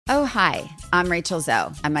Oh, hi, I'm Rachel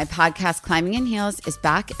Zoe, and my podcast, Climbing in Heels, is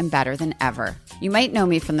back and better than ever. You might know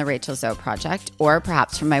me from the Rachel Zoe Project, or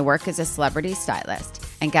perhaps from my work as a celebrity stylist.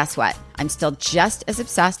 And guess what? I'm still just as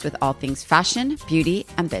obsessed with all things fashion, beauty,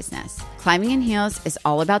 and business. Climbing in Heels is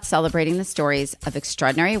all about celebrating the stories of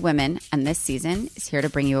extraordinary women, and this season is here to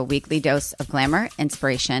bring you a weekly dose of glamour,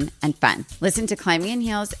 inspiration, and fun. Listen to Climbing in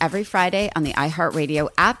Heels every Friday on the iHeartRadio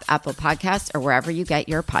app, Apple Podcasts, or wherever you get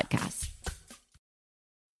your podcasts.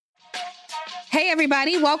 Hey,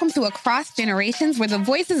 everybody. Welcome to Across Generations, where the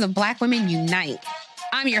voices of Black women unite.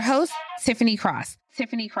 I'm your host, Tiffany Cross.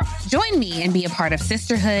 Join me and be a part of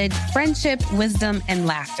sisterhood, friendship, wisdom, and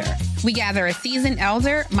laughter. We gather a seasoned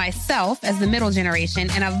elder, myself as the middle generation,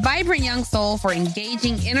 and a vibrant young soul for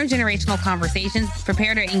engaging intergenerational conversations.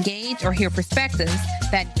 Prepare to engage or hear perspectives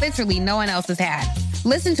that literally no one else has had.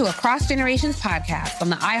 Listen to Across Generations podcast on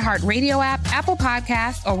the iHeartRadio app, Apple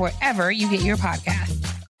Podcasts, or wherever you get your podcasts.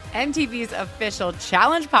 MTV's official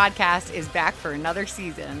Challenge podcast is back for another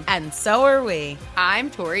season. And so are we.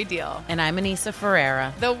 I'm Tori Deal. And I'm Anissa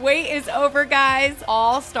Ferreira. The wait is over, guys.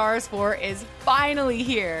 All Stars 4 is finally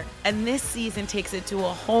here. And this season takes it to a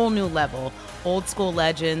whole new level. Old school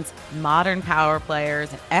legends, modern power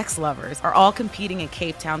players, and ex-lovers are all competing in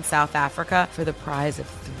Cape Town, South Africa for the prize of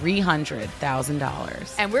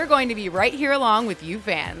 $300,000. And we're going to be right here along with you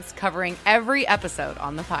fans, covering every episode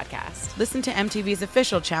on the podcast. Listen to MTV's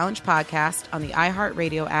official Challenge podcast on the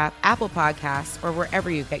iHeartRadio app, Apple Podcasts, or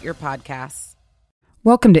wherever you get your podcasts.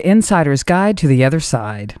 Welcome to Insider's Guide to the Other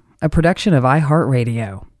Side, a production of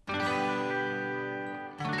iHeartRadio.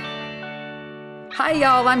 Hi,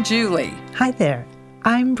 y'all. I'm Julie. Hi there.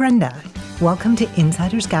 I'm Brenda. Welcome to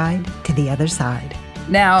Insider's Guide to the Other Side.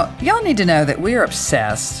 Now, y'all need to know that we're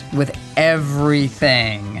obsessed with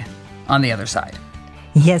everything on the other side.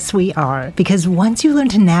 Yes, we are. Because once you learn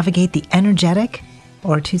to navigate the energetic,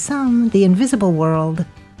 or to some, the invisible world,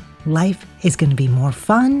 life is going to be more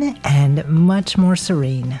fun and much more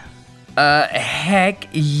serene. Heck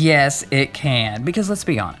yes, it can. Because let's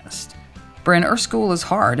be honest. Bryn, Earth School is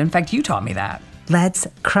hard. In fact, you taught me that. Let's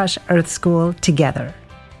crush Earth School together.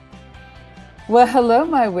 Well, hello,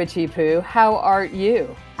 my witchy poo. How art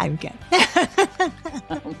you? I'm good.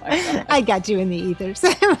 Oh my God. I got you in the ethers.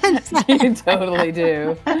 You totally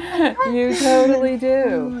do. You totally Oh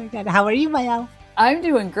do. my God. How are you, my elf? I'm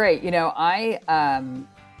doing great. You know, I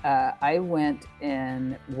went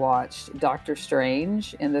and watched Doctor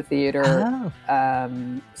Strange in the theater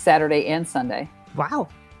Saturday and Sunday. Wow.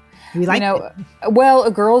 You like it? Well,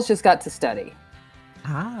 a girls just got to study.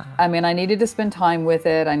 Ah. I mean, I needed to spend time with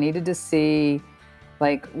it. I needed to see,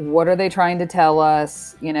 like, what are they trying to tell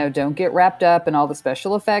us? You know, don't get wrapped up in all the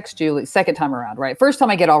special effects, Julie. Second time around, right? First time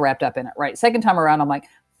I get all wrapped up in it, right? Second time around, I'm like,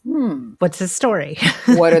 What's the story?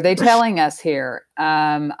 What are they telling us here?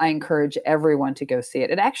 I encourage everyone to go see it.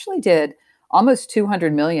 It actually did almost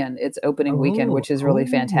 200 million its opening weekend, which is really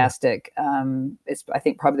fantastic. It's, I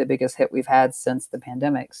think, probably the biggest hit we've had since the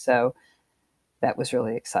pandemic. So that was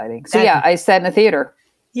really exciting. So yeah, I sat in a theater.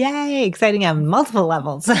 Yay, exciting on multiple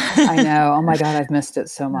levels. I know. Oh my God, I've missed it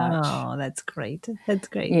so much. Oh, that's great. That's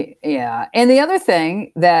great. Yeah. And the other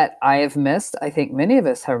thing that I have missed, I think many of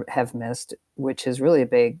us have missed, which is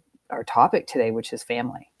really our topic today, which is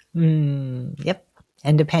family. Yep.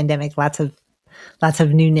 End of pandemic, lots of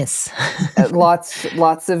newness.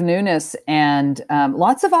 lots of newness and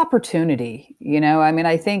lots of opportunity. You know, I mean,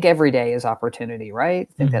 I think every day is opportunity, right?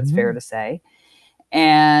 I think that's fair to say.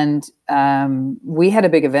 And we had a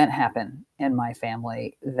big event happen in my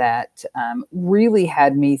family that really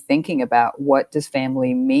had me thinking about what does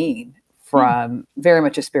family mean from very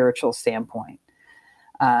much a spiritual standpoint.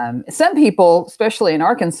 Some people, especially in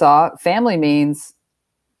Arkansas, family means,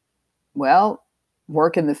 well,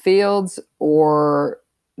 work in the fields, or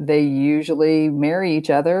they usually marry each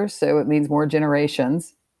other. So it means more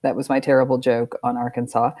generations. That was my terrible joke on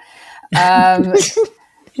Arkansas.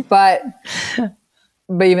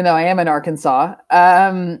 But even though I am in Arkansas,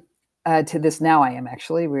 to this now I am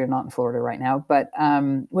actually, we're not in Florida right now, but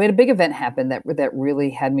we had a big event happen that really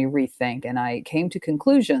had me rethink. And I came to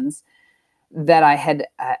conclusions that I had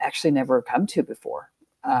actually never come to before.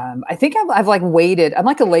 I think I've like waited. I'm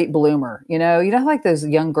like a late bloomer, you know like those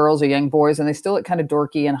young girls or young boys, and they still look kind of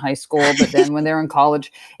dorky in high school, but then when they're in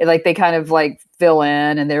college, they kind of like fill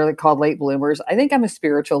in and they're like called late bloomers. I think I'm a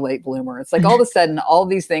spiritual late bloomer. It's like all of a sudden, all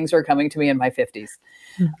these things are coming to me in my 50s.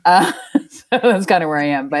 So that's kind of where I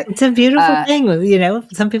am, but it's a beautiful thing.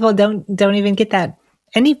 Some people don't even get that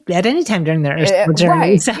at any time during their journey.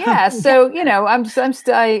 Right. So, yeah. So,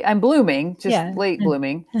 I'm blooming, just late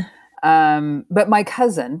blooming. But my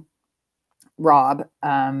cousin, Rob,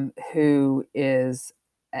 who is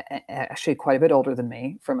actually quite a bit older than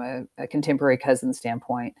me from a contemporary cousin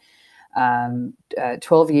standpoint.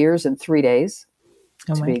 12 years and 3 days,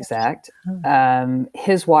 to be exact.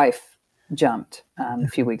 His wife jumped a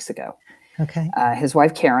few weeks ago. Okay. His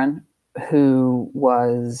wife, Karen, who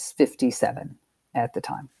was 57 at the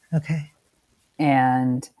time. Okay.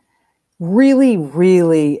 And really,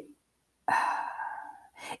 really,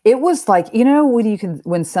 it was like,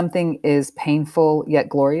 when something is painful yet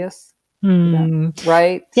glorious,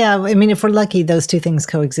 right? Yeah. I mean, if we're lucky, those two things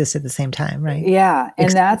coexist at the same time, right? Yeah.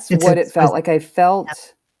 And that's what it felt like. I felt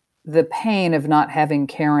the pain of not having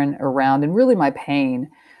Karen around. And really my pain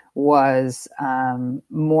was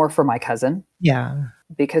more for my cousin. Yeah.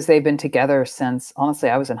 Because they've been together since, honestly,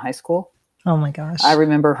 I was in high school. Oh my gosh. I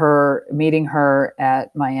remember meeting her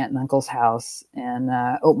at my aunt and uncle's house in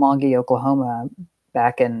Okmulgee, Oklahoma,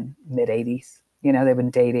 back in mid-'80s. They've been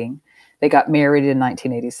dating. They got married in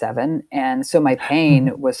 1987. And so my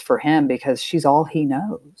pain was for him because she's all he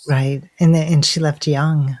knows. Right. And she left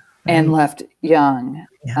young. Right? And left young.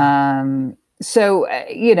 Yeah. So,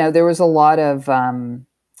 there was a lot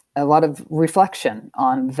of reflection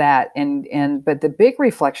on that. But the big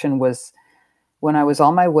reflection was when I was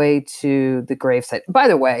on my way to the gravesite. By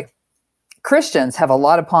the way, Christians have a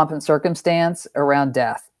lot of pomp and circumstance around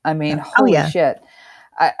death. I mean, holy shit.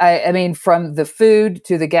 I mean, from the food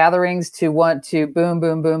to the gatherings to boom,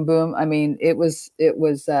 boom, boom, boom. I mean, it was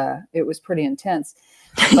pretty intense.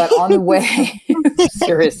 But on the way,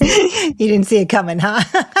 seriously, you didn't see it coming, huh?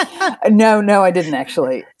 No, I didn't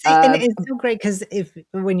actually. And it's so great because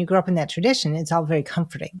when you grow up in that tradition, it's all very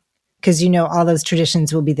comforting because all those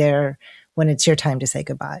traditions will be there when it's your time to say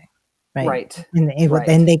goodbye, right? Right.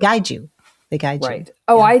 And they guide you. They guide right. you.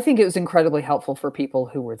 Oh, yeah. I think it was incredibly helpful for people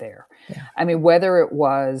who were there. Yeah. I mean, whether it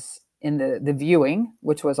was in the viewing,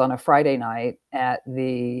 which was on a Friday night at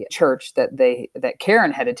the church that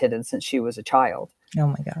Karen had attended since she was a child. Oh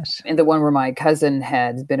my gosh. And the one where my cousin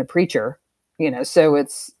had been a preacher, so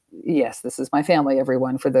it's, yes, this is my family,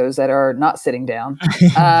 everyone, for those that are not sitting down.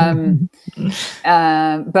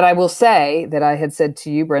 But I will say that I had said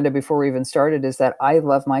to you, Brenda, before we even started, is that I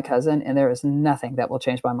love my cousin and there is nothing that will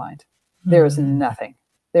change my mind. There is nothing.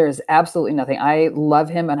 There is absolutely nothing. I love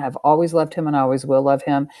him and have always loved him and I always will love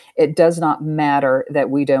him. It does not matter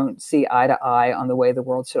that we don't see eye to eye on the way the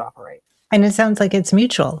world should operate. And it sounds like it's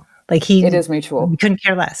mutual. Like it is mutual. You couldn't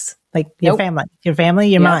care less. Like your family,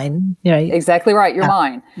 you're mine. Right? Exactly right. You're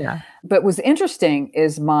mine. Yeah. But what's interesting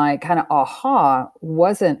is my kind of aha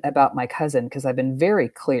wasn't about my cousin because I've been very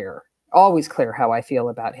clear, always clear how I feel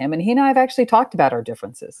about him. And he and I have actually talked about our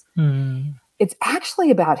differences. It's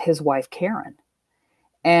actually about his wife, Karen.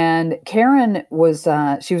 And Karen was,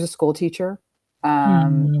 she was a school teacher,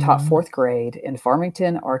 taught fourth grade in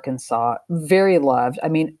Farmington, Arkansas, very loved. I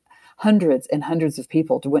mean, hundreds and hundreds of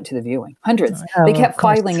people went to the viewing. Hundreds. They kept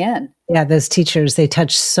filing in. Yeah, those teachers, they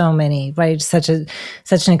touch so many, right? Such an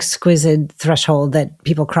exquisite threshold that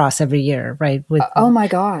people cross every year, right? With oh my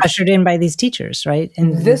gosh. Ushered in by these teachers, right?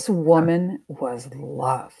 And this woman was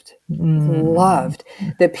loved. Loved.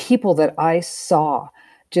 The people that I saw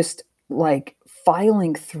just like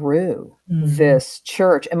filing through this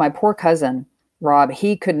church. And my poor cousin, Rob,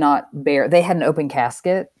 he could not bear, they had an open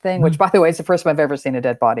casket thing, which by the way, is the first time I've ever seen a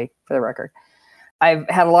dead body, for the record. I've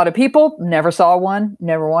had a lot of people, never saw one,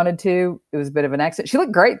 never wanted to. It was a bit of an accident. She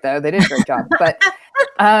looked great though. They did a great job. But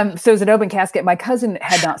so it was an open casket. My cousin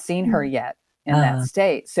had not seen her yet in that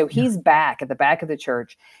state. So he's back at the back of the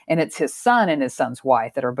church and it's his son and his son's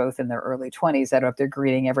wife that are both in their early 20s that are up there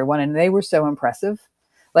greeting everyone. And they were so impressive.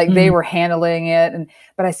 Like they were handling it.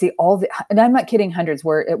 But I see and I'm not kidding, hundreds,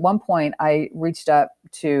 where at one point I reached up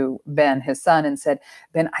to Ben, his son, and said,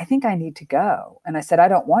 Ben, I think I need to go. And I said, I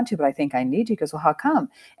don't want to, but I think I need to. He goes, well, how come?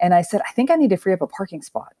 And I said, I think I need to free up a parking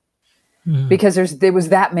spot because there was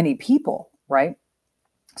that many people, right?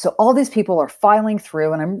 So all these people are filing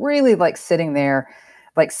through and I'm really like sitting there,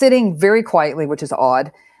 like sitting very quietly, which is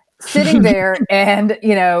odd. Sitting there and,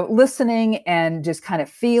 listening and just kind of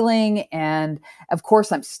feeling. And of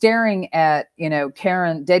course I'm staring at,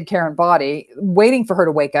 dead Karen body, waiting for her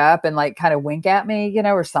to wake up and like kind of wink at me,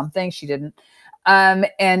 or something. She didn't.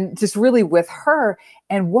 And just really with her.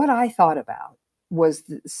 And what I thought about was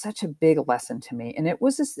such a big lesson to me. And it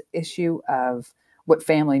was this issue of what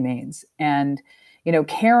family means. And,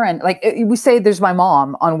 Karen, like we say there's my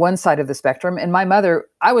mom on one side of the spectrum and my mother,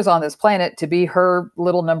 I was on this planet to be her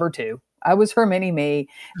little number two. I was her mini me.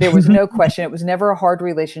 There was no question. It was never a hard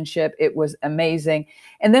relationship. It was amazing.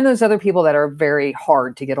 And then there's other people that are very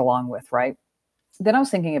hard to get along with, right? Then I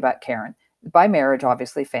was thinking about Karen by marriage,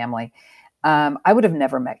 obviously family. I would have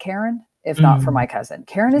never met Karen if not for my cousin.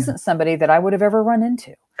 Karen isn't somebody that I would have ever run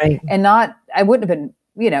into. Right. And I wouldn't have been,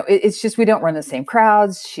 it's just, we don't run the same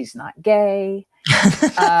crowds. She's not gay.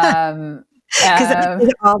 Because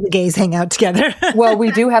all the gays hang out together. Well,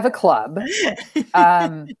 we do have a club.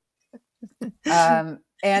 But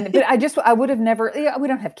I would have never, we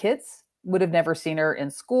don't have kids, would have never seen her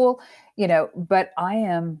in school, but I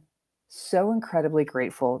am so incredibly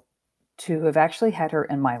grateful to have actually had her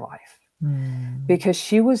in my life because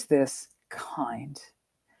she was this kind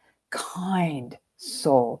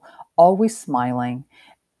soul, always smiling,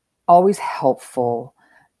 always helpful,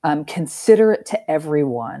 considerate to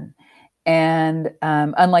everyone. And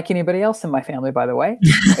unlike anybody else in my family, by the way,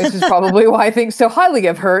 which is probably why I think so highly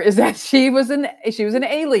of her, is that she was an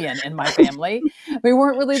alien in my family. We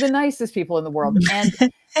weren't really the nicest people in the world,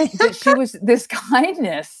 but she was this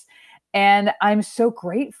kindness. And I'm so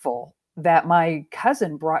grateful that my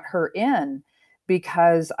cousin brought her in,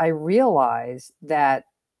 because I realized that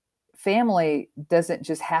family doesn't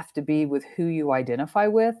just have to be with who you identify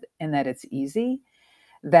with, and that it's easy.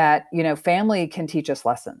 That, family can teach us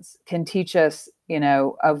lessons, can teach us,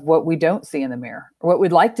 of what we don't see in the mirror, or what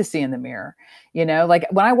we'd like to see in the mirror. Like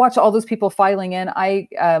when I watch all those people filing in, I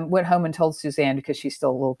went home and told Suzanne, because she's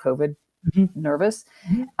still a little COVID nervous,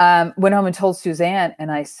 went home and told Suzanne,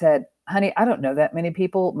 and I said, honey, I don't know that many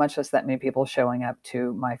people, much less that many people showing up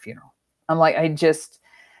to my funeral. I'm like,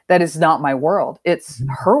 that is not my world. It's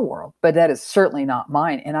her world, but that is certainly not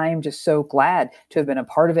mine. And I am just so glad to have been a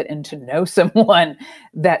part of it and to know someone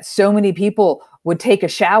that so many people would take a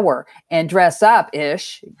shower and dress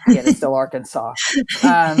up-ish. Yeah, it's still Arkansas.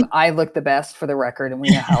 I look the best, for the record, and we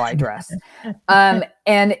know how I dress.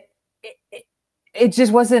 And it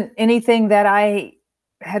just wasn't anything that I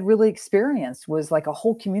had really experienced, was like a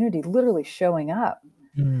whole community literally showing up.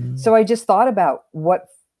 So I just thought about what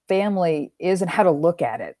family is and how to look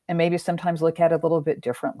at it, and maybe sometimes look at it a little bit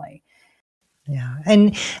differently. Yeah.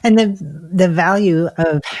 And the value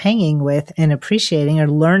of hanging with and appreciating or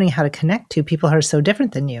learning how to connect to people who are so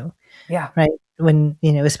different than you. Yeah. Right. When,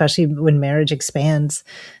 especially when marriage expands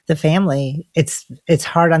the family, it's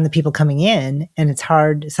hard on the people coming in, and it's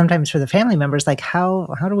hard sometimes for the family members. Like, how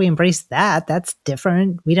do we embrace that? That's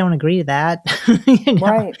different. We don't agree to that.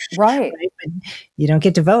 Right. But you don't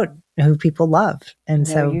get to vote who people love. And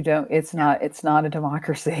no, so you don't, it's not a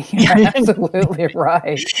democracy. You're absolutely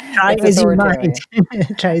right. Try as you might.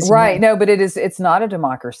 Right. No, but it's not a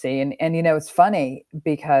democracy. And it's funny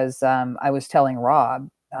because, I was telling Rob,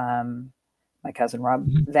 my cousin Rob,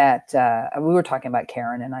 that we were talking about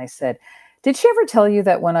Karen, and I said, did she ever tell you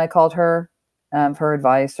that when I called her for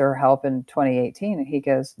advice or help in 2018? And he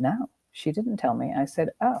goes, no, she didn't tell me. I said,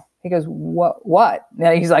 oh. He goes, what?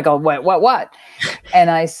 Now he's like, oh, what?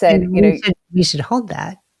 And I said, we should hold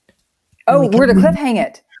that. Oh, we're to clip hang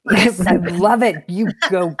it. Yes, I love it. You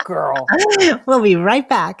go, girl. We'll be right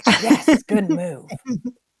back. Yes, good move.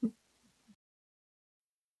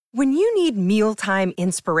 When you need mealtime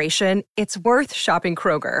inspiration, it's worth shopping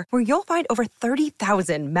Kroger, where you'll find over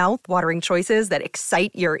 30,000 mouth-watering choices that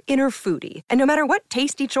excite your inner foodie. And no matter what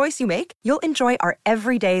tasty choice you make, you'll enjoy our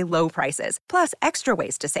everyday low prices, plus extra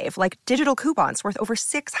ways to save, like digital coupons worth over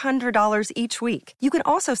 $600 each week. You can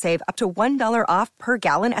also save up to $1 off per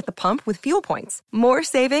gallon at the pump with fuel points. More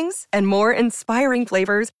savings and more inspiring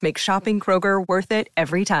flavors make shopping Kroger worth it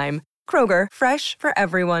every time. Kroger, fresh for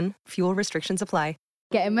everyone. Fuel restrictions apply.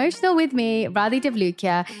 Get emotional with me, Radhi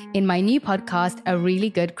Devlukia, in my new podcast, A Really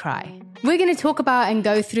Good Cry. We're going to talk about and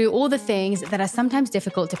go through all the things that are sometimes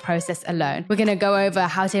difficult to process alone. We're going to go over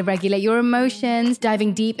how to regulate your emotions,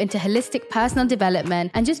 diving deep into holistic personal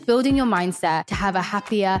development, and just building your mindset to have a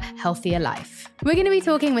happier, healthier life. We're going to be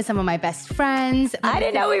talking with some of my best friends. I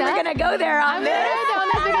didn't know we were going to go there on this.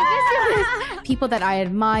 People that I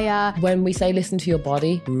admire. When we say listen to your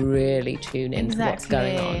body, really tune into what's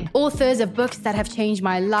going on. Authors of books that have changed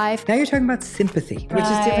my life. Now you're talking about sympathy, which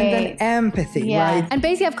is different than empathy, right? And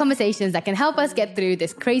basically have conversations that can help us get through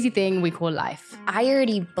this crazy thing we call life. I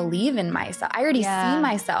already believe in myself. I already see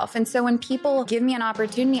myself. And so when people give me an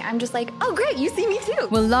opportunity, I'm just like, oh, great, you see me too.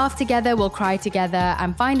 We'll laugh together, we'll cry together,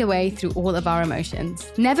 and find a way through all of our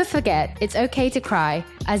emotions. Never forget, it's okay to cry,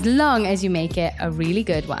 as long as you make it a really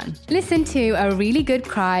good one. Listen to A Really Good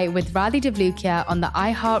Cry with Radhi Devlukia on the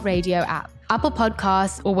iHeartRadio app, Apple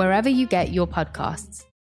Podcasts, or wherever you get your podcasts.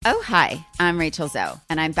 Oh, hi, I'm Rachel Zoe,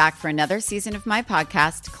 and I'm back for another season of my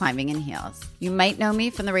podcast, Climbing in Heels. You might know me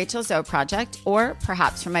from the Rachel Zoe Project, or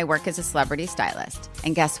perhaps from my work as a celebrity stylist.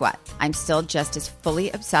 And guess what? I'm still just as fully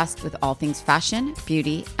obsessed with all things fashion,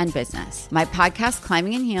 beauty, and business. My podcast,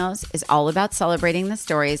 Climbing in Heels, is all about celebrating the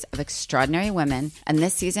stories of extraordinary women, and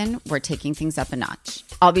this season, we're taking things up a notch.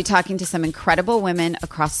 I'll be talking to some incredible women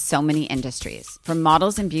across so many industries, from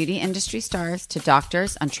models and beauty industry stars to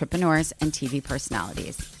doctors, entrepreneurs, and TV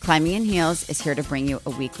personalities. Climbing in Heels is here to bring you a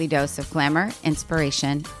weekly dose of glamour,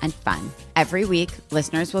 inspiration, and fun. Every week,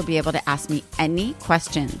 listeners will be able to ask me any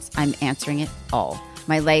questions. I'm answering it all.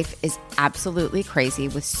 My life is absolutely crazy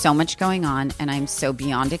with so much going on, and I'm so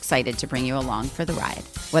beyond excited to bring you along for the ride.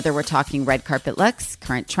 Whether we're talking red carpet looks,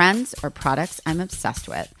 current trends, or products I'm obsessed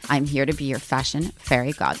with, I'm here to be your fashion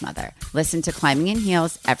fairy godmother. Listen to Climbing in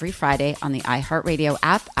Heels every Friday on the iHeartRadio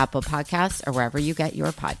app, Apple Podcasts, or wherever you get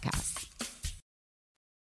your podcasts.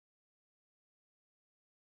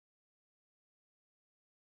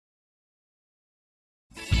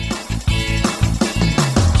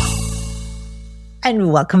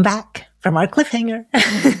 And welcome back from our cliffhanger.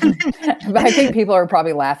 I think people are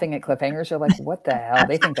probably laughing at cliffhangers. They're like, what the hell?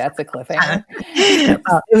 They think that's a cliffhanger. It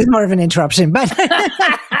was more of an interruption, but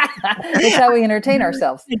it's how we entertain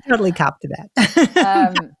ourselves. I totally copped to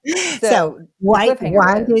that. So why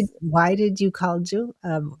did you call Julie?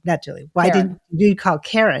 Not Julie. Why Karen. did you call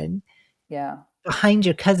Karen? Yeah. Behind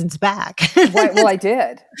your cousin's back? Well, I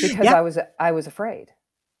did because I was afraid,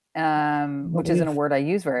 which isn't a word I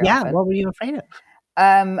use very often. Yeah. What were you afraid of?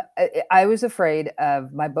 I was afraid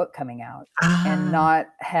of my book coming out and not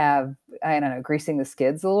have, I don't know, greasing the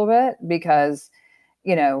skids a little bit because,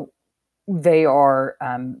 you know, they are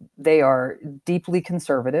deeply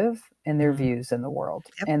conservative in their views in the world,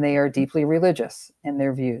 and they are deeply religious in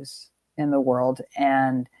their views in the world.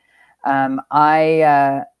 And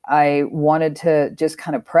I wanted to just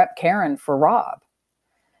kind of prep Karen for Rob.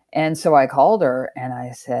 And so I called her and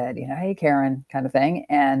I said, you know, hey, Karen, kind of thing.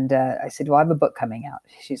 And I said, well, I have a book coming out.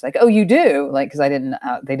 She's like, oh, you do? Like, because they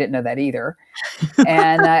didn't know that either.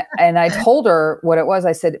 And I told her what it was.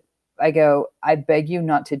 I said, I beg you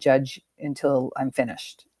not to judge until I'm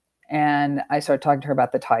finished. And I started talking to her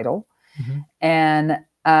about the title. Mm-hmm. And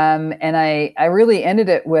I really ended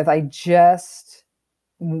it with, I just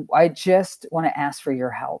want to ask for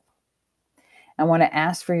your help. I want to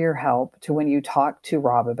ask for your help to when you talk to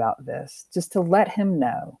Rob about this, just to let him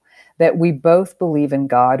know that we both believe in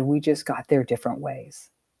God. We just got there different ways.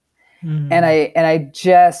 Mm. And I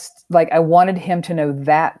just I wanted him to know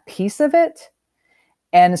that piece of it.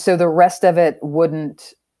 And so the rest of it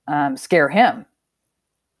wouldn't scare him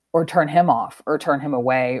or turn him off or turn him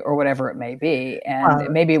away or whatever it may be.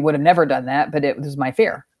 And maybe it would have never done that, but it was my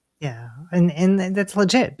fear. Yeah. And that's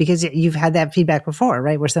legit because you've had that feedback before,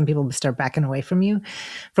 right? Where some people start backing away from you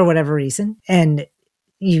for whatever reason. And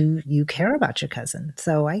you care about your cousin.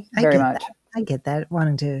 So I very much. I get that,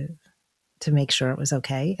 wanting to make sure it was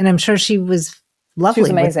okay. And I'm sure she was lovely. She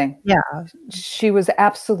was amazing. She was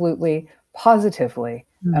absolutely, positively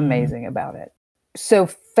amazing about it. So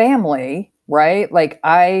family, right? Like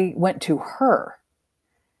I went to her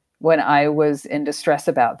when I was in distress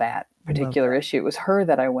about that particular issue. It was her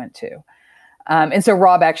that I went to. And so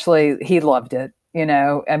Rob actually, he loved it. You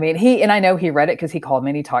know, I mean, I know he read it because he called me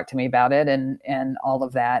and he talked to me about it and all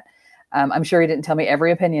of that. I'm sure he didn't tell me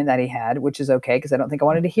every opinion that he had, which is okay, because I don't think I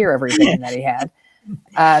wanted to hear every opinion that he had,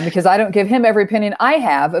 because I don't give him every opinion I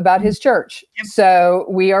have about his church. So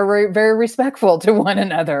we are very, very respectful to one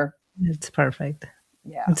another. It's perfect.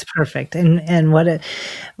 Yeah, it's perfect. And what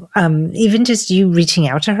even just you reaching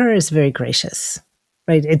out to her is very gracious,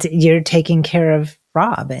 right? You're taking care of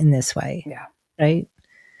Rob in this way. Yeah. Right.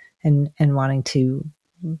 And wanting to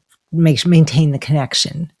maintain the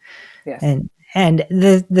connection. Yes. And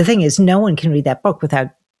the thing is, no one can read that book without,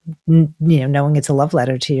 knowing it's a love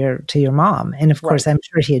letter to your mom. And of course, I'm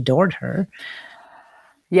sure he adored her.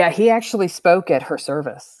 Yeah. He actually spoke at her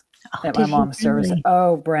service. At my mom's service.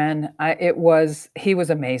 Oh, Bren, he was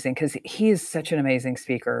amazing because he is such an amazing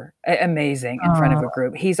speaker, amazing in front of a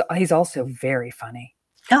group. He's also very funny.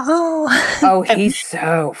 Oh, he's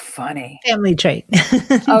so funny. Family trait.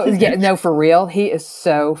 Oh yeah, no, for real. He is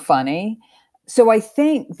so funny. So I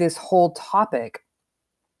think this whole topic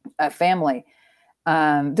of family,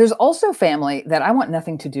 there's also family that I want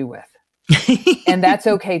nothing to do with. And that's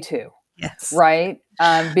okay too. Yes. Right.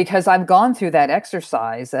 Because I've gone through that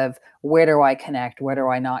exercise of where do I connect? Where do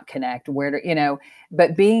I not connect?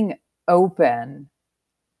 But being open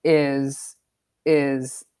is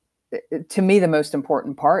to me, the most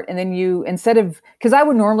important part. And then because I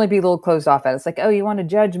would normally be a little closed off at it. It's like, oh, you want to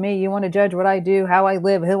judge me? You want to judge what I do, how I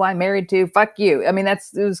live, who I'm married to? Fuck you. I mean, it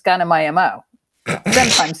was kind of my MO.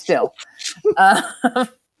 Sometimes still.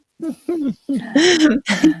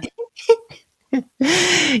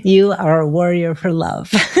 You are a warrior for love.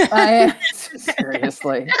 I am.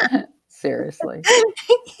 Seriously.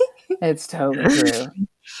 It's totally true.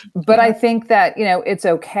 But I think that, it's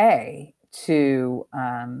okay to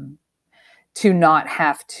not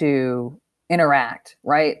have to interact,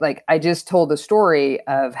 right? Like I just told the story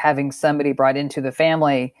of having somebody brought into the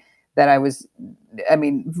family that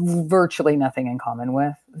virtually nothing in common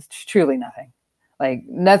with. It's truly nothing. Like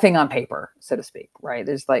nothing on paper, so to speak, right?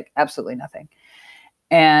 There's like absolutely nothing.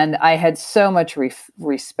 And I had so much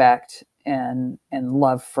respect and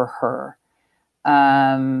love for her.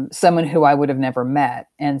 Someone who I would have never met.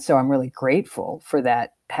 And so I'm really grateful for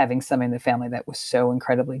that, having somebody in the family that was so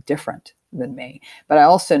incredibly different than me. But I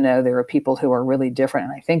also know there are people who are really different.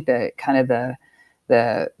 And I think that kind of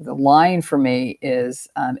the line for me is,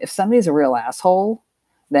 if somebody's a real asshole,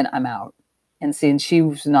 then I'm out. And seeing she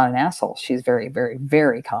was not an asshole. She's very, very,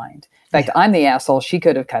 very kind. In fact, I'm the asshole she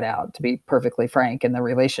could have cut out, to be perfectly frank, in the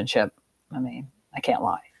relationship. I mean, I can't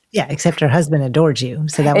lie. Yeah, except her husband adored you.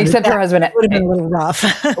 So that would have been a little rough.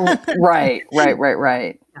 Right. Yeah,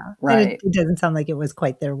 right. It doesn't sound like it was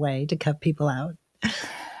quite their way to cut people out.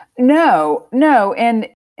 No.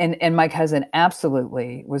 And my cousin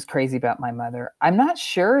absolutely was crazy about my mother. I'm not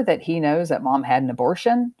sure that he knows that mom had an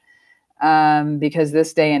abortion, because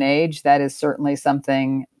this day and age, that is certainly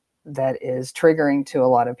something that is triggering to a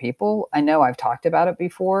lot of people. I know I've talked about it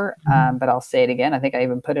before, but I'll say it again. I think I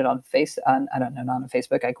even put it on not on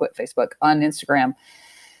Facebook. I quit Facebook, on Instagram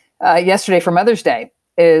yesterday for Mother's Day.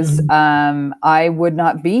 I would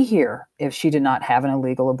not be here if she did not have an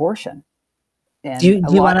illegal abortion. And do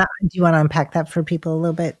you want to unpack that for people a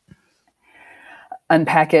little bit?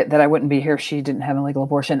 Unpack it, that I wouldn't be here if she didn't have an illegal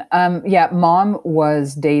abortion. Mom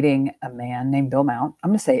was dating a man named Bill Mount.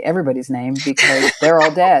 I'm going to say everybody's name because they're all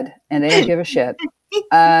dead and they don't give a shit.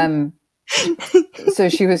 So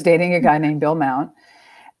she was dating a guy named Bill Mount.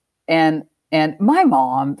 And my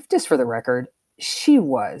mom, just for the record, she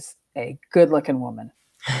was a good-looking woman.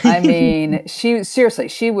 I mean, she was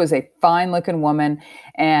a fine-looking woman,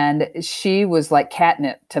 and she was like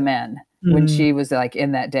catnip to men when she was like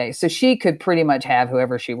in that day. So she could pretty much have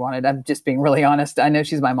whoever she wanted. I'm just being really honest. I know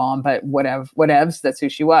she's my mom, but whatevs, that's who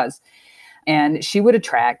she was. And she would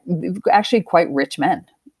attract actually quite rich men.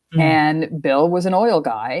 And Bill was an oil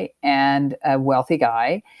guy and a wealthy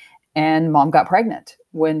guy. And mom got pregnant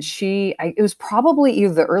when it was probably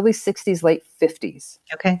either the early 60s, late 50s.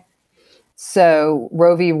 Okay. So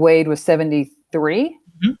Roe v. Wade was 73.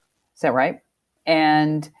 Is that right?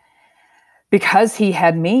 And because he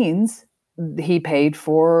had means, he paid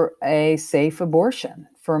for a safe abortion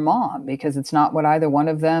for mom, because it's not what either one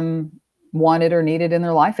of them wanted or needed in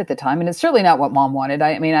their life at the time. And it's certainly not what mom wanted.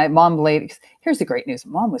 Here's the great news.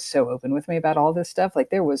 Mom was so open with me about all this stuff.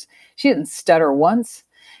 Like she didn't stutter once.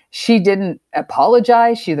 She didn't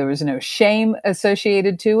apologize. There was no shame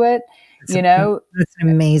associated to it. That's an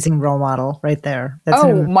amazing role model right there.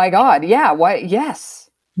 My God. Yeah. Why? Yes.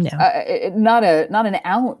 Yeah. Not an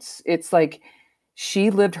ounce. It's like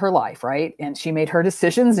she lived her life, right? And she made her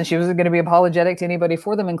decisions, and she wasn't going to be apologetic to anybody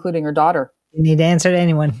for them, including her daughter. You need to answer to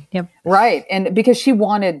anyone. Yep. Right. And because she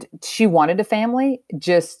wanted a family,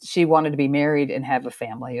 she wanted to be married and have a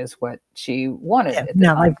family is what she wanted.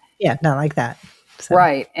 Not like that. So.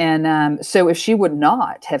 Right. And so if she would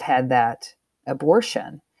not have had that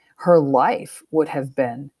abortion, her life would have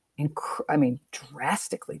been,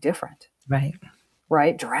 drastically different.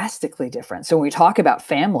 Right. Drastically different. So when we talk about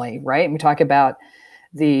family, right, and we talk about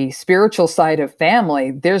the spiritual side of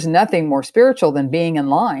family, there's nothing more spiritual than being in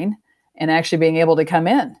line and actually being able to come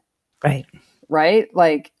in. Right.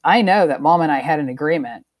 Like I know that mom and I had an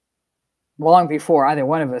agreement long before either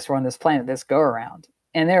one of us were on this planet, this go around,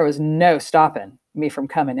 and there was no stopping me from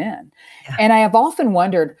coming in. Yeah. And I have often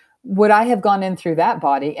wondered, would I have gone in through that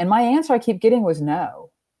body? And my answer I keep getting was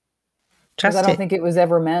no. Because I don't think it was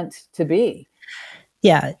ever meant to be.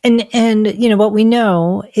 Yeah. And what we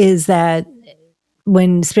know is that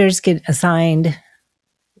when spirits get assigned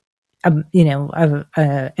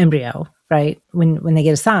a embryo, right? When they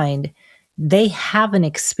get assigned, they have an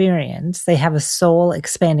experience, they have a soul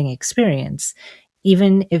expanding experience,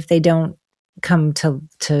 even if they don't come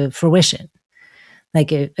to fruition.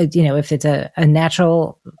 Like, if it's a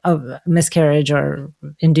natural miscarriage or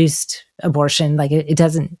induced abortion, like it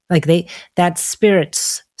doesn't, like that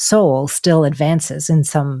spirit's soul still advances in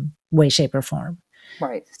some way, shape, or form.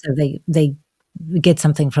 Right. So they get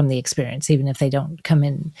something from the experience, even if they don't come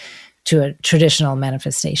in to a traditional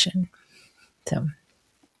manifestation. So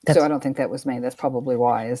I don't think that was me. That's probably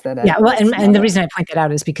why. Is that and the reason I point that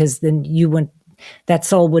out is because then that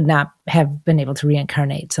soul would not have been able to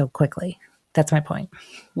reincarnate so quickly. That's my point.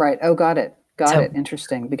 Right. Oh, got it. Got it.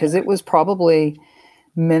 Interesting. Because it was probably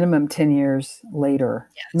minimum 10 years later.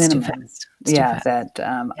 Yeah, it's too fast.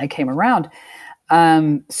 That I came around.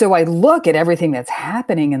 So I look at everything that's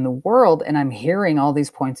happening in the world, and I'm hearing all these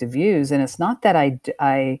points of views. And it's not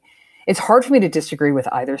that it's hard for me to disagree with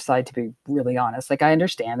either side, to be really honest. Like, I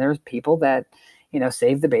understand there's people that,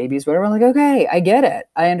 save the babies, whatever. I'm like, okay, I get it.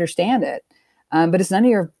 I understand it. But it's none of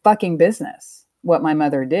your fucking business what my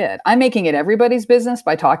mother did. I'm making it everybody's business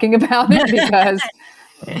by talking about it because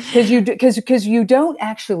you don't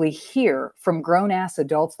actually hear from grown-ass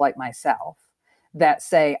adults like myself that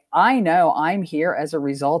say, I know I'm here as a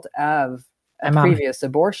result of a previous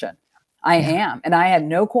abortion. I am. And I had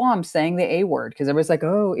no qualms saying the A word, because everybody's like,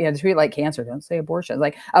 oh, yeah, treat it like cancer. Don't say abortion.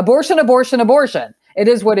 Like, abortion. It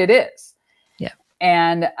is what it is. Yeah.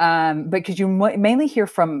 And because you mainly hear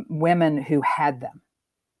from women who had them,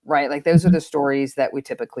 right? Like, those are the stories that we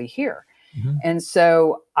typically hear. Mm-hmm. And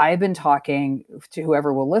so I've been talking to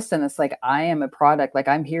whoever will listen. It's like, I am a product. Like,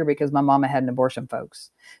 I'm here because my mama had an abortion,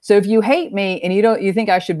 folks. So if you hate me and you think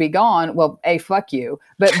I should be gone, well, A, fuck you.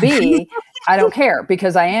 But B, I don't care,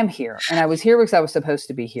 because I am here. And I was here because I was supposed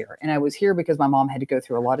to be here. And I was here because my mom had to go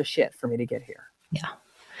through a lot of shit for me to get here. Yeah.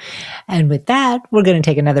 And with that, we're going to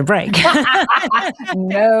take another break.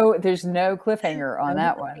 No, there's no cliffhanger on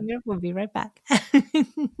that one. We'll be right back.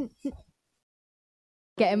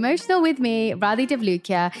 Get emotional with me, Radhi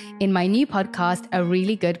Devlukia, in my new podcast, A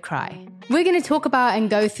Really Good Cry. We're going to talk about and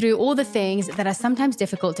go through all the things that are sometimes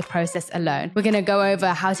difficult to process alone. We're going to go over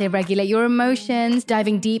how to regulate your emotions,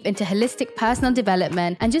 diving deep into holistic personal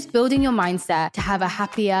development, and just building your mindset to have a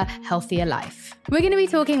happier, healthier life. We're going to be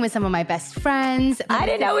talking with some of my best friends. I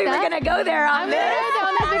didn't know we were going to go there on this.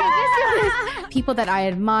 People that I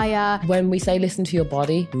admire. When we say listen to your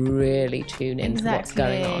body, really tune into what's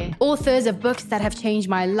going on. Authors of books that have changed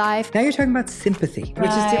my life. Now you're talking about sympathy, which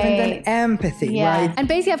is different than empathy, right? And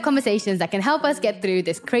basically have conversations that can help us get through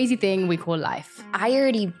this crazy thing we call life. I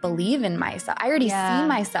already believe in myself. I already see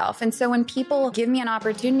myself. And so when people give me an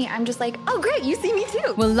opportunity, I'm just like, oh, great, you see me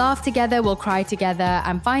too. We'll laugh together, we'll cry together,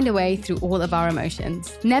 and find a way through all of our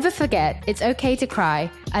emotions. Never forget, it's okay to cry,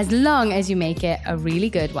 as long as you make it a really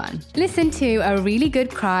good one. Listen to A Really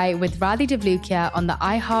Good Cry with Radhi Devlukia on the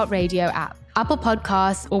iHeartRadio app, Apple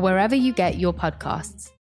Podcasts, or wherever you get your podcasts.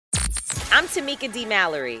 I'm Tamika D.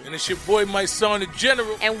 Mallory. And it's your boy, my son, the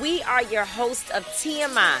General. And we are your hosts of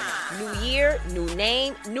TMI. New year, new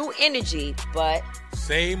name, new energy, but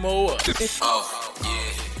same old us. Oh,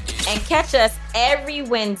 yeah. And catch us every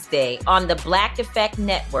Wednesday on the Black Effect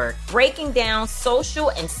Network, breaking down social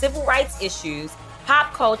and civil rights issues,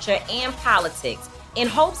 pop culture, and politics, in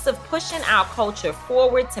hopes of pushing our culture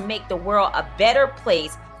forward to make the world a better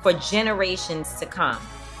place for generations to come.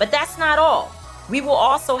 But that's not all. We will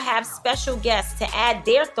also have special guests to add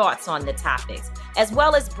their thoughts on the topics, as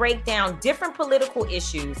well as break down different political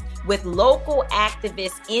issues with local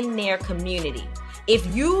activists in their community.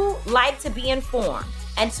 If you like to be informed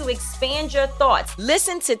and to expand your thoughts,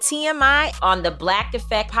 listen to TMI on the Black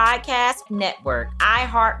Effect Podcast Network,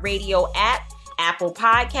 iHeartRadio app, Apple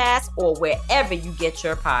Podcasts, or wherever you get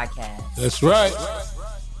your podcasts. That's right.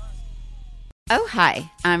 Oh, hi,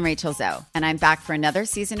 I'm Rachel Zoe, and I'm back for another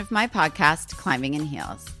season of my podcast, Climbing in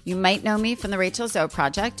Heels. You might know me from the Rachel Zoe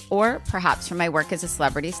Project, or perhaps from my work as a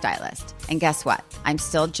celebrity stylist. And guess what? I'm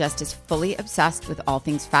still just as fully obsessed with all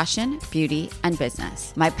things fashion, beauty, and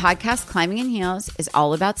business. My podcast, Climbing in Heels, is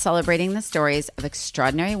all about celebrating the stories of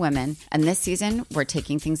extraordinary women, and this season, we're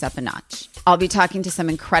taking things up a notch. I'll be talking to some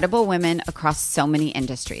incredible women across so many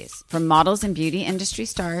industries, from models and beauty industry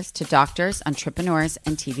stars to doctors, entrepreneurs,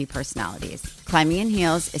 and TV personalities. Climbing in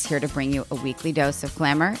Heels is here to bring you a weekly dose of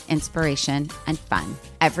glamour, inspiration, and fun.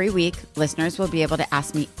 Every week, listeners will be able to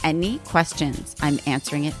ask me any questions. I'm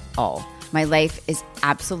answering it all. My life is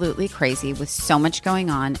absolutely crazy with so much going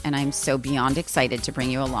on, and I'm so beyond excited to bring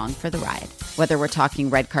you along for the ride. Whether we're talking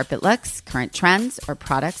red carpet looks, current trends, or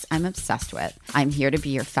products I'm obsessed with, I'm here to be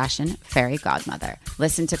your fashion fairy godmother.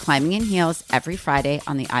 Listen to Climbing in Heels every Friday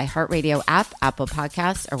on the iHeartRadio app, Apple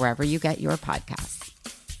Podcasts, or wherever you get your podcasts.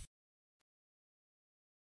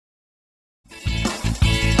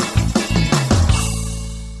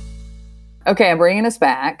 Okay, I'm bringing us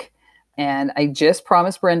back. And I just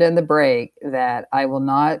promised Brenda in the break that I will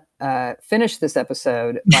not finish this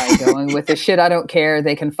episode by going with the shit, I don't care,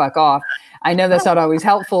 they can fuck off. I know that's not always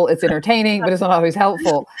helpful. It's entertaining, but it's not always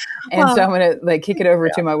helpful. And so I'm going to kick it over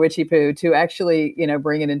to my witchy poo to actually,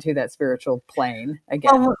 bring it into that spiritual plane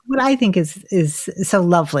again. Well, what I think is so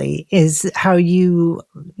lovely is how you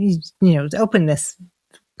open this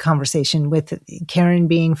conversation with Karen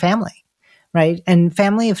being family, right? And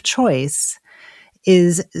family of choice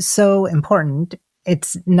is so important.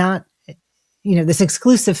 It's not, this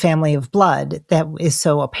exclusive family of blood that is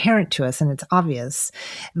so apparent to us, and it's obvious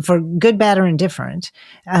for good, bad, or indifferent.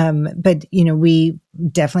 But, we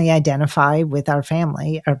definitely identify with our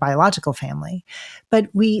family, our biological family, but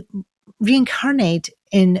we reincarnate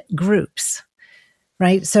in groups.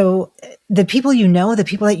 Right. So the people the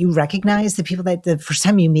people that you recognize, the people that the first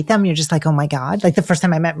time you meet them, you're just like, oh my God. Like the first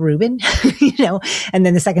time I met Ruben, and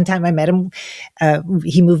then the second time I met him,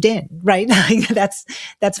 he moved in. Right. Like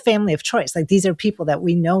that's family of choice. Like these are people that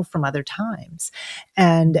we know from other times.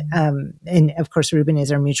 And of course, Ruben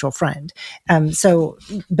is our mutual friend.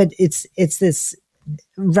 But it's this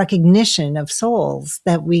recognition of souls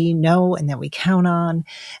that we know and that we count on.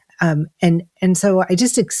 And so I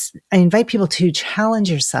invite people to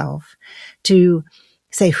challenge yourself to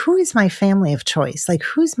say, who is my family of choice? Like,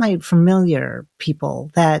 who's my familiar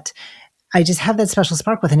people that I just have that special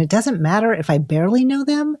spark with? And it doesn't matter if I barely know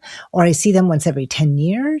them or I see them once every 10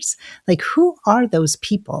 years. Like, who are those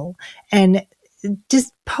people? And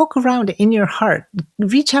just poke around in your heart,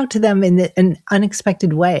 reach out to them in an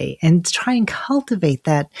unexpected way and try and cultivate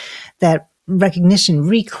that recognition,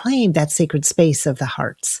 reclaim that sacred space of the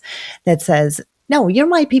hearts that says, no, you're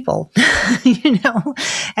my people,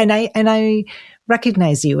 and I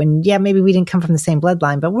recognize you. And yeah, maybe we didn't come from the same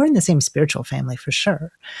bloodline, but we're in the same spiritual family for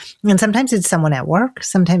sure. And sometimes it's someone at work.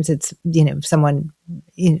 Sometimes it's, someone,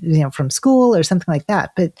 from school or something like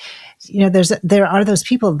that. But, there are those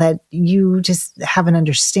people that you just have an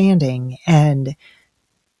understanding, and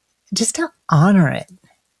just to honor it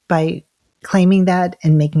by claiming that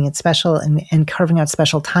and making it special and carving out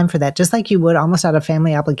special time for that, just like you would almost out of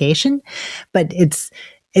family obligation, but it's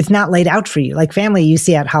not laid out for you. Like family you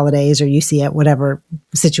see at holidays or you see at whatever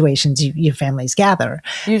situations your families gather.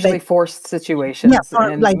 Usually forced situations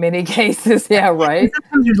in many cases. Yeah, right.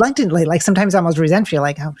 Sometimes reluctantly, like sometimes almost resentful. You're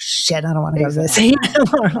like, oh shit, I don't want to go to this.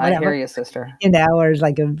 I hear you, sister. Or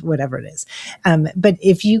like whatever it is. But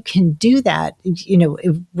if you can do that,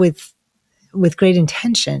 with great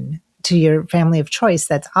intention, to your family of choice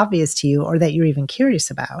that's obvious to you or that you're even curious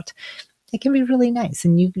about, it can be really nice.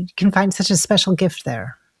 And you can find such a special gift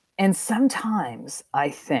there. And sometimes I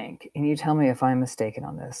think, and you tell me if I'm mistaken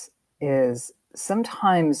on this, is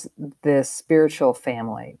sometimes this spiritual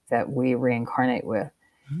family that we reincarnate with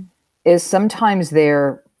is sometimes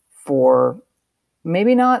there for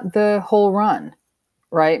maybe not the whole run,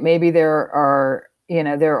 right? Maybe there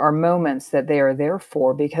are moments that they are there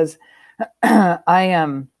for, because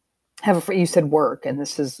you said work, and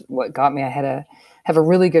this is what got me. I have a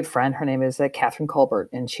really good friend. Her name is Catherine Colbert,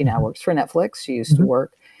 and she now works for Netflix. She used to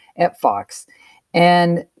work at Fox.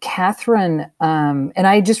 And Catherine, and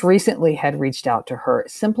I just recently had reached out to her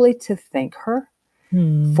simply to thank her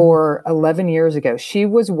for 11 years ago. She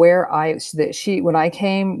was where when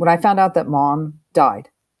I found out that mom died,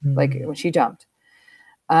 like when she jumped,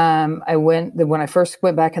 when I first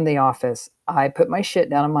went back in the office, I put my shit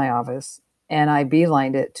down in my office and I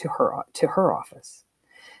beelined it to her office,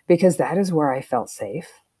 because that is where I felt safe.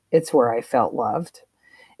 It's where I felt loved.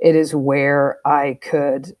 It is where I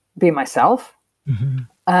could be myself.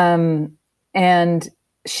 And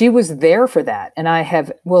she was there for that.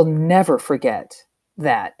 And will never forget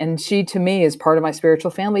that. And she, to me, is part of my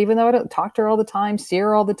spiritual family. Even though I don't talk to her all the time, see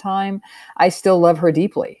her all the time, I still love her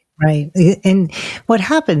deeply. Right. And what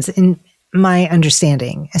happens in my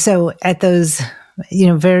understanding, so at those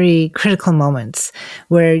very critical moments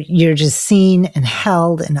where you're just seen and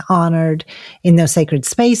held and honored in those sacred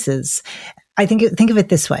spaces, I think of it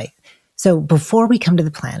this way. So before we come to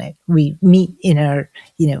the planet, we meet in our,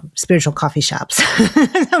 spiritual coffee shops,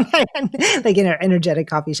 like in our energetic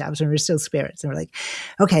coffee shops when we're still spirits. And we're like,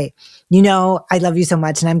 okay, I love you so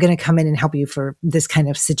much and I'm going to come in and help you for this kind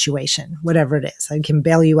of situation, whatever it is. I can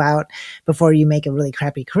bail you out before you make a really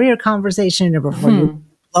crappy career conversation or before you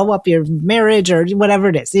blow up your marriage or whatever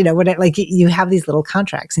it is, you have these little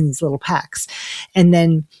contracts and these little packs. And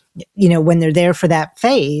then when they're there for that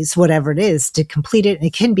phase, whatever it is, to complete it. And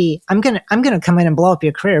it can be, I'm going to come in and blow up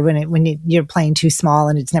your career when you're playing too small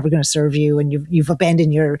and it's never going to serve you. And you've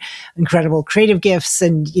abandoned your incredible creative gifts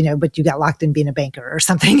and, but you got locked in being a banker or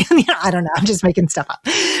something. I don't know. I'm just making stuff up.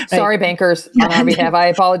 Right? Sorry, bankers. On our behalf, I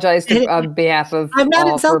apologize on behalf of I'm not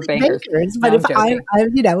all for insulting bankers. But if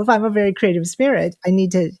if I'm a very creative spirit, I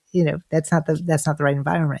need to, that's not the right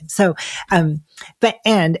environment. So,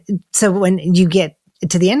 so when you get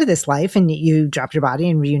to the end of this life and you drop your body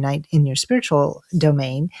and reunite in your spiritual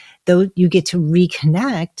domain, though you get to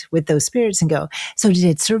reconnect with those spirits and go, so did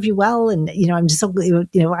it serve you well? And, I'm just so,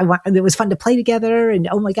 it was fun to play together. And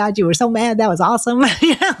oh my God, you were so mad. That was awesome.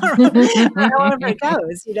 However it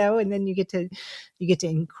goes, and then you get to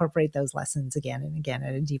incorporate those lessons again and again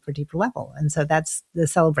at a deeper level. And so that's the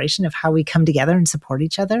celebration of how we come together and support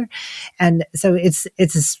each other. And so it's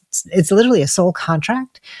literally a soul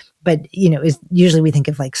contract. But, usually we think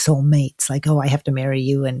of like soulmates, like, oh, I have to marry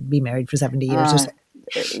you and be married for 70 years or something.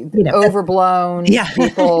 Overblown,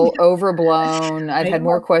 people overblown. I've had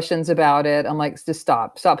more questions about it. I'm like, just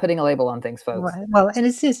stop putting a label on things, folks. Well, and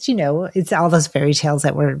it's just, it's all those fairy tales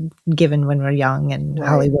that were given when we're young and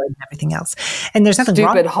Hollywood and everything else. And there's nothing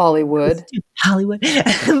wrong. Hollywood. Hollywood.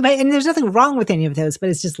 And there's nothing wrong with any of those, but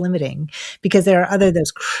it's just limiting because there are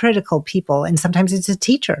those critical people. And sometimes it's a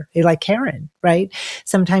teacher, like Karen, right?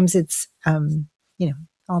 Sometimes it's,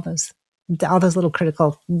 all those little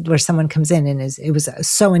critical where someone comes in and it was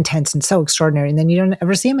so intense and so extraordinary. And then you don't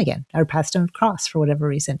ever see them again. Our paths don't cross for whatever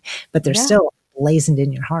reason, but they're still blazoned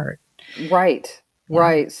in your heart. Right. Yeah.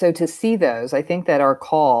 Right. So to see those, I think that our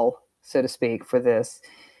call, so to speak, for this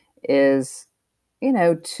is,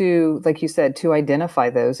 to, like you said, to identify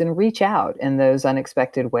those and reach out in those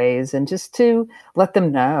unexpected ways and just to let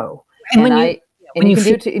them know. And you can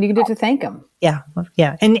do it to thank them. Yeah.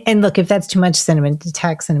 Yeah. And look, if that's too much, send them a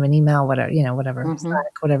text, send them an email, whatever,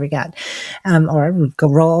 Slack, whatever you got. Or go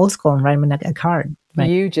roll old school and write them a card. Right?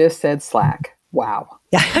 You just said Slack. Wow.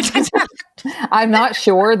 Yeah. I'm not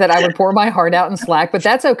sure that I would pour my heart out in Slack, but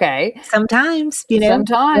that's okay. Sometimes, when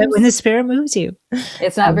the spirit moves you.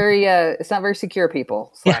 It's not very secure,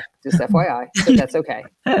 people. Slack, just FYI, but that's okay.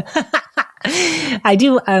 I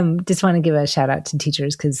do just want to give a shout out to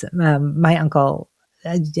teachers because my uncle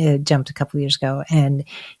jumped a couple of years ago and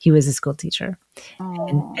he was a school teacher.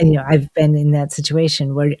 And I've been in that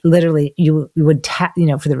situation where literally you would tap,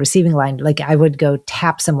 for the receiving line, like I would go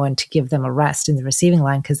tap someone to give them a rest in the receiving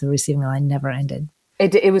line because the receiving line never ended.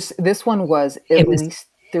 This one was at least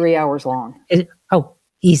 3 hours long.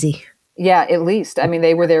 Easy. Yeah, at least. I mean,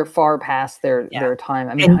 they were there far past their time.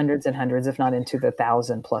 I mean, hundreds and hundreds, if not into the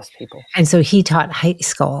 1,000+ people. And so he taught high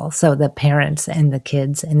school. So the parents and the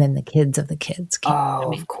kids, and then the kids of the kids came.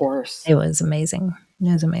 Of course. It was amazing.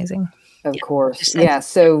 Of course. Yeah.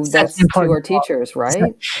 So that's to our teachers,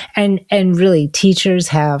 right? And really teachers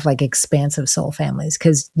have like expansive soul families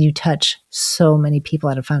because you touch so many people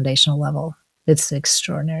at a foundational level. It's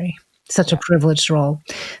extraordinary. Such a privileged role.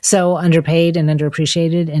 So underpaid and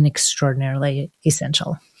underappreciated and extraordinarily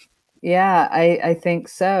essential. Yeah, I think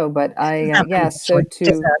so. But so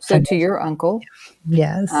to your uncle.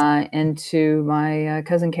 Yes. And to my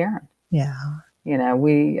cousin Karen. Yeah.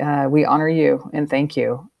 We honor you and thank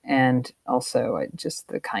you. And also just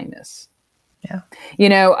the kindness. Yeah.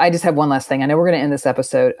 I just have one last thing. I know we're going to end this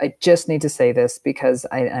episode. I just need to say this because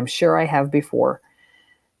I'm sure I have before.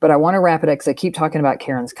 But I want to wrap it up because I keep talking about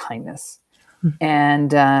Karen's kindness.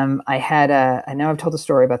 And I know I've told the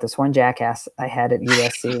story about this one jackass I had at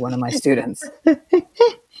USC, one of my students,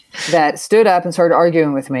 that stood up and started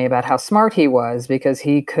arguing with me about how smart he was because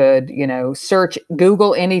he could, search,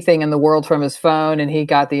 Google anything in the world from his phone and he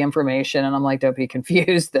got the information. And I'm like, don't be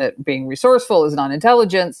confused that being resourceful is not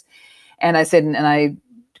intelligence. And I said, I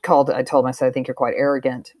told him, I said, I think you're quite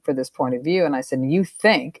arrogant for this point of view. And I said, you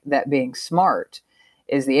think that being smart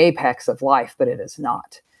is the apex of life, but it is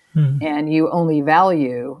not. And you only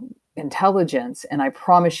value intelligence. And I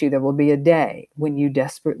promise you there will be a day when you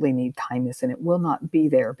desperately need kindness and it will not be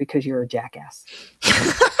there because you're a jackass.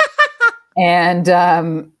 And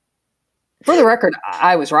for the record,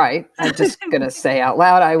 I was right. I'm just going to say out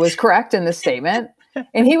loud, I was correct in this statement.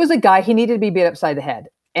 And he was a guy, he needed to be beat upside the head.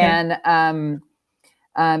 And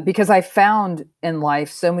because I found in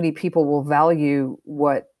life, so many people will value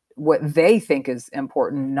what they think is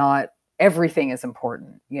important, not everything is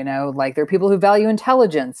important. Like there are people who value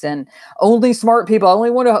intelligence and only smart people. I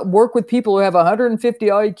only want to work with people who have 150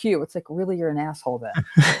 IQ. It's like, really, you're an asshole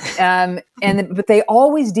then. But they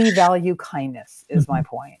always devalue kindness is my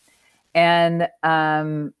point. And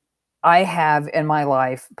I have in my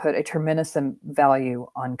life put a tremendous value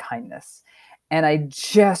on kindness. And I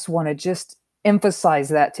just want to emphasize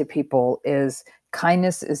that to people is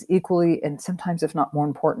kindness is equally, and sometimes if not more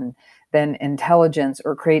important than intelligence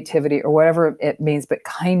or creativity or whatever it means. But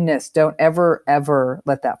kindness, don't ever, ever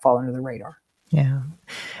let that fall under the radar. Yeah.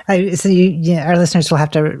 Our listeners will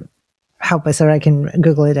have to help us, or I can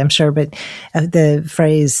Google it, I'm sure. But the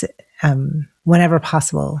phrase, whenever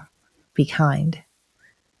possible, be kind.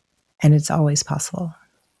 And it's always possible.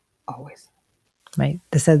 Always. Right.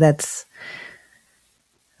 So that's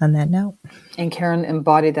on that note. And Karen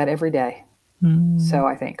embodied that every day. So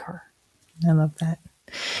I thank her. I love that.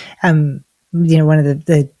 One of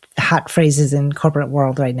the hot phrases in corporate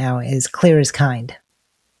world right now is clear is kind,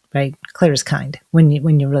 right? Clear is kind when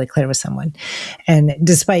you're really clear with someone. And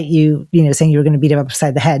despite you saying you were going to beat him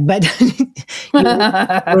upside the head, but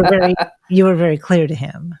you were very clear to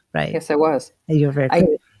him, right? Yes, I was. You were very clear.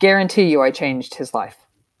 I guarantee you I changed his life.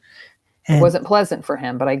 It wasn't pleasant for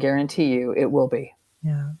him, but I guarantee you it will be.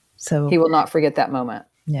 Yeah. So he will not forget that moment.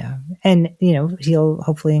 Yeah. And, he'll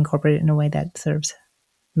hopefully incorporate it in a way that serves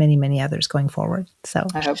many, many others going forward. So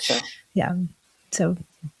I hope so. Yeah. So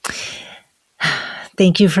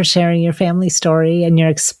thank you for sharing your family story and your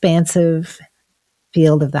expansive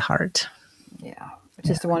field of the heart. Yeah. I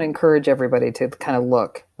just want to encourage everybody to kind of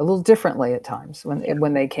look a little differently at times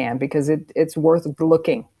when they can, because it's worth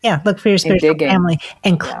looking. Yeah. Look for your spiritual family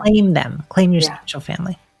and claim them. Claim your spiritual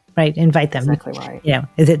family. Right. Invite them. Exactly right.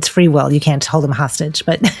 It's free will. You can't hold them hostage,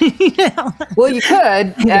 but Well, you could.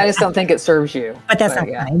 I just don't think it serves you. But that's not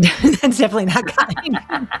kind. That's definitely not kind.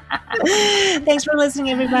 Thanks for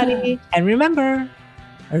listening, everybody. And remember,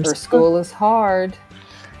 our school is hard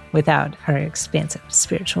without our expansive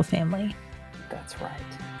spiritual family. That's right.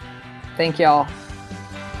 Thank y'all.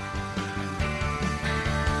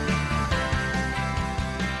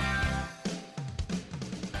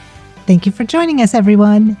 Thank you for joining us,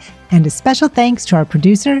 everyone. And a special thanks to our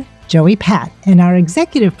producer, Joey Pat, and our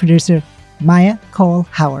executive producer, Maya Cole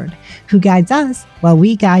Howard, who guides us while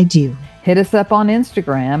we guide you. Hit us up on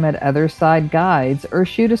Instagram at Otherside Guides or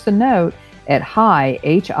shoot us a note at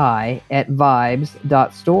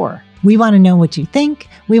hi@vibes.store. We want to know what you think,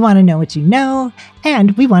 we want to know what you know,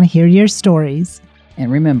 and we want to hear your stories.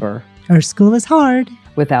 And remember, our school is hard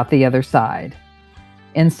without the other side.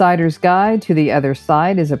 Insider's Guide to the Other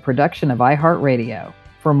Side is a production of iHeartRadio.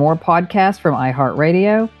 For more podcasts from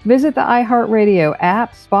iHeartRadio, visit the iHeartRadio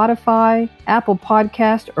app, Spotify, Apple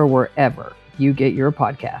Podcast, or wherever you get your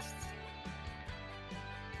podcasts.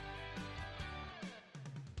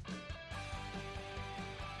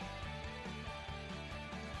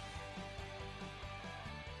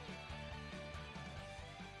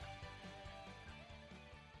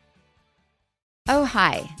 Oh,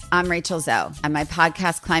 hi, I'm Rachel Zoe, and my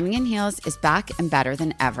podcast, Climbing in Heels, is back and better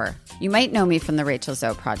than ever. You might know me from the Rachel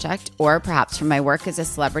Zoe Project, or perhaps from my work as a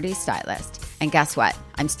celebrity stylist. And guess what?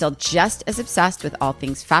 I'm still just as obsessed with all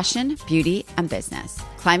things fashion, beauty, and business.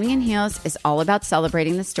 Climbing in Heels is all about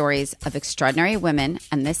celebrating the stories of extraordinary women,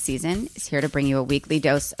 and this season is here to bring you a weekly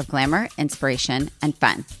dose of glamour, inspiration, and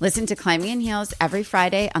fun. Listen to Climbing in Heels every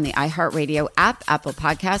Friday on the iHeartRadio app, Apple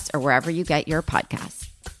Podcasts, or wherever you get your podcasts.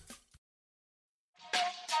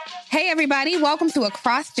 Hey, everybody. Welcome to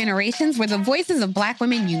Across Generations, where the voices of Black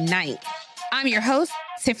women unite. I'm your host,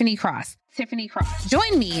 Tiffany Cross.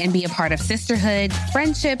 Join me and be a part of sisterhood,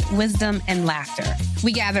 friendship, wisdom, and laughter.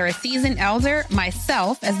 We gather a seasoned elder,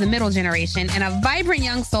 myself as the middle generation, and a vibrant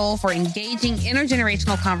young soul for engaging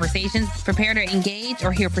intergenerational conversations. Prepare to engage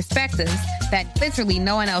or hear perspectives that literally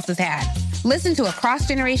no one else has had. Listen to Across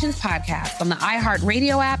Generations podcast on the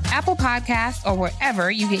iHeartRadio app, Apple Podcasts, or wherever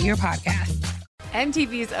you get your podcasts.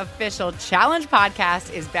 MTV's official Challenge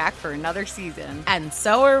podcast is back for another season. And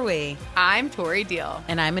so are we. I'm Tori Deal.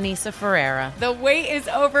 And I'm Anissa Ferreira. The wait is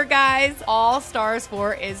over, guys. All Stars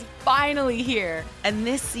 4 is finally here. And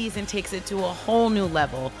this season takes it to a whole new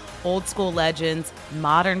level. Old school legends,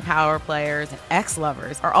 modern power players, and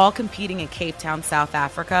ex-lovers are all competing in Cape Town, South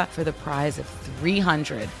Africa for the prize of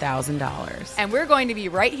 $300,000. And we're going to be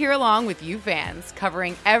right here along with you fans,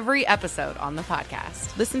 covering every episode on the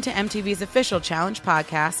podcast. Listen to MTV's official Challenge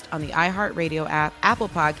podcast on the iHeartRadio app, Apple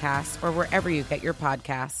Podcasts, or wherever you get your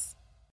podcasts.